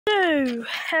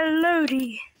Hello,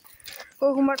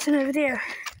 welcome back to another video.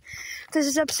 This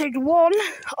is episode 1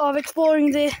 of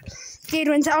exploring the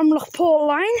Gaerwen-Amlwch port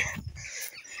line,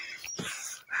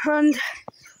 and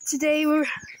today we're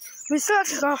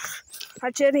starting off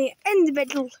our journey in the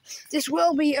middle. This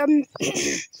will be the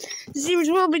series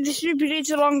will be distributed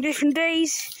along different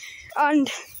days, and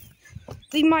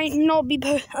they might not be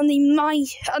they're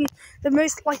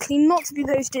most likely not to be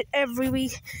posted every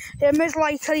week. They're most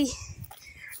likely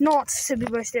not to be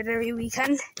posted every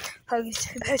weekend. To be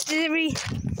posted every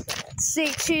 2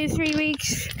 to 3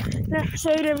 weeks, an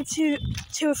episode every two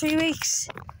or 3 weeks.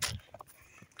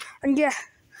 And yeah,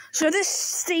 so this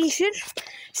station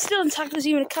still intact. There's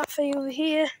even a cafe over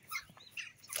here,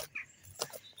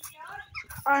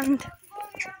 and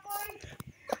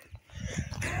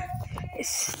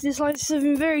this line's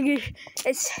in very good.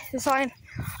 This line,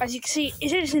 as you can see,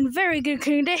 it is in very good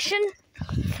condition.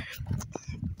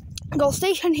 Got a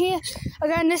station here.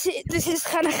 Again, this is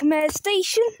Llanerch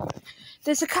station.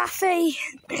 There's a cafe,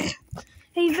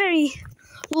 a very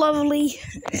lovely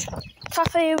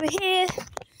cafe over here.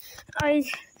 I'm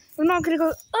not going to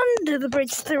go under the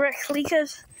bridge directly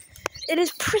because it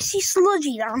is pretty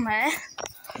sludgy down there.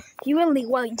 You will need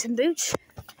Wellington boots,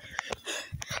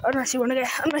 unless you want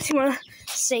to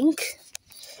sink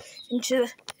into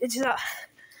that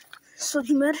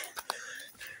sludgy mud.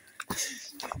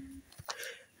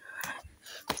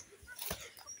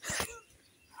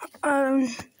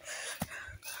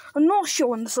 I'm not sure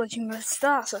when the sludgy mud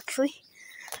starts, actually.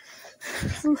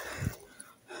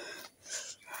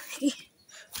 It's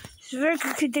very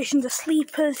good condition. The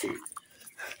sleepers.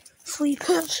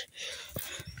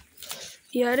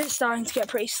 Yeah, it's starting to get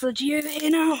pretty sludgy over here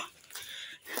now.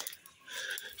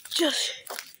 Just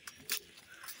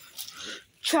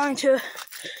trying to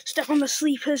step on the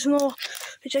sleepers more,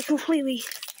 which I completely...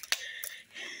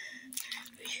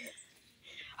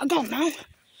 I'm gone now.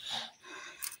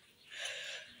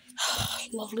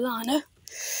 Lovely liner.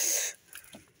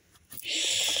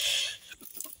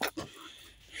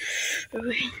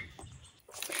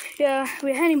 Yeah,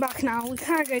 we're heading back now. We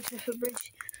can't go to the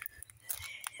footbridge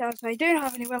as I don't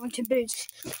have any Wellington boots.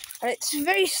 And it's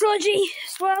very sludgy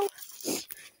as well.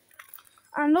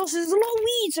 And also there's a lot of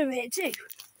weeds over here too.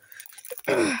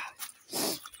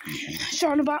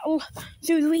 Trying to battle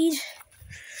through the weeds.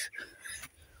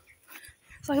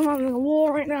 It's like I'm having a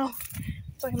war right now.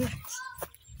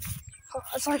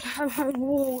 It's like I'm having a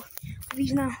war with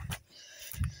these now.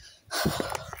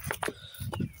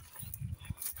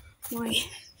 My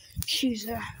shoes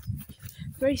are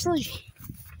very sludgy.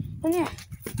 And yeah,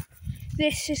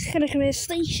 this is Llanerch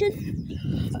station.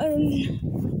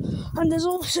 And there's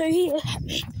also here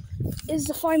is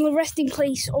the final resting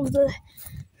place of the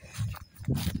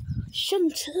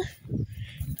shunter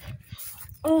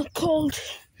called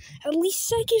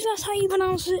Llanerch, if that's how you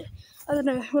pronounce it. I don't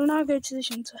know. We'll now go to the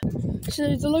shunter.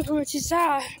 So the locomotives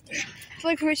are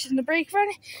in the brake van,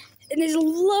 and there's a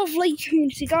lovely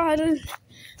community garden.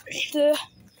 The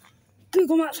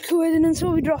Google Maps coordinates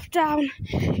will be dropped down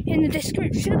in the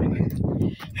description.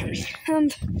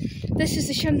 And this is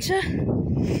the shunter.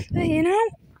 There you know.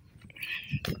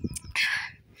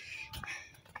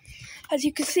 As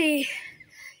you can see,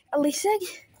 Llanerch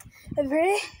over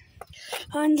here.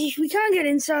 And we can't get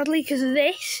in sadly because of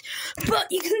this, but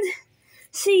you can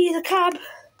see the cab.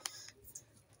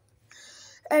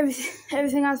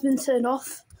 Everything has been turned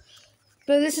off.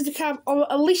 But this is the cab of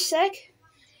Llanerch.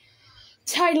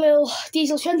 Tiny little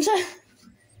diesel shunter.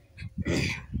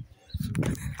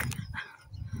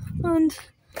 And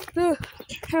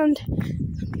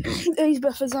these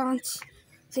buffers aren't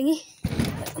thingy.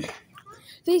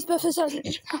 These buffers are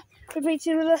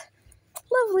repeated with a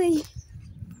lovely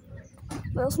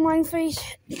little smiling face.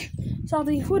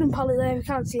 Sadly, wooden pallet there, we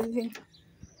can't see anything.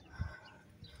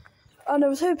 And I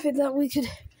was hoping that we could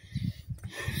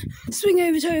swing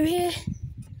over to over here.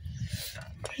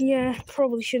 Yeah,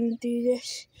 probably shouldn't do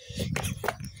this.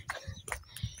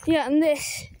 Yeah, and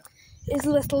this is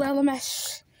little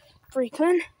LMS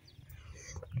brakeman.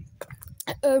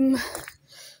 There's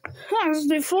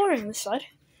no flooring on this side.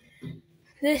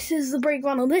 This is the brake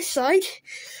van on this side.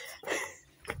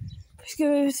 Let's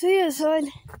go over to the other side.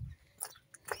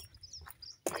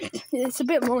 It's a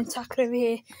bit more intact over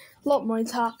here. A lot more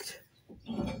intact.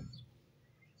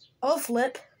 I'll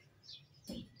flip.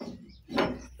 I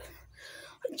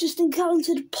just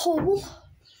encountered a pole.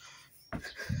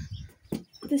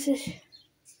 This is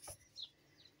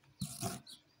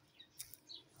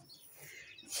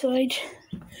side.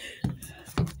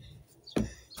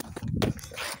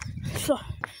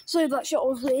 So that shot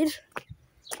was weird.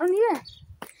 And yeah.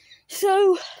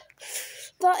 So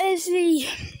that is the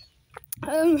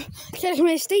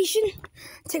Llanerch station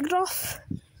ticked off.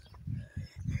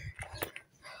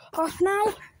 Off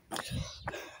now.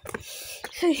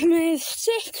 Llanerch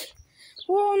tick.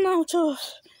 1 out of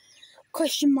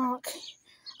question mark.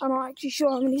 I'm not actually sure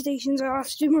how many stations. I have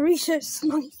to do my research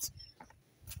tonight.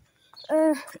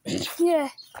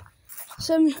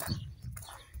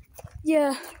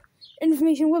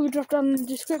 Information will be dropped down in the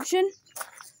description.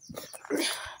 And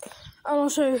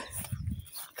also a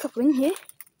couple in here.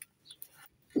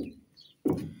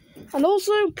 And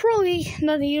also, probably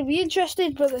none of you will be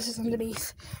interested, but this is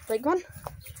underneath. Big one.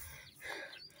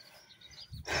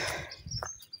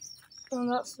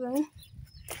 And that's there.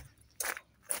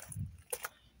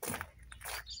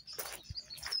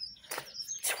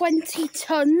 $20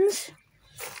 tons.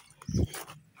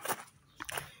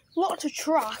 Lot of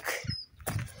track.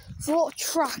 There's a lot of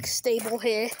track stable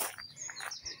here.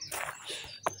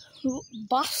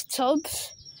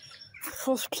 Bathtubs.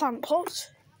 Plus plant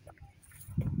pots.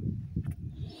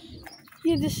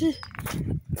 Yeah, this is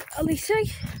Alice.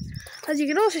 As you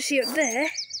can also see up there,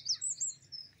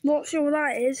 not sure what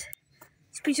that is.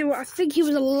 It's a piece of what I think it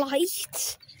was a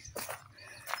light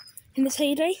in its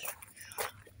heyday.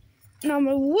 Now I'm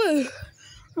whoa.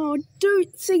 Oh, I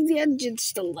don't think the engine's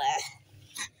still there.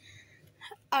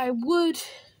 I would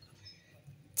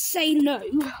say no.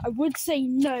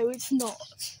 It's not.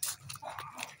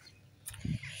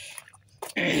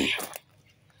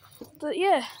 But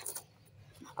yeah.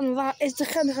 And that is the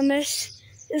Llanerch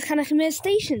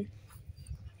station.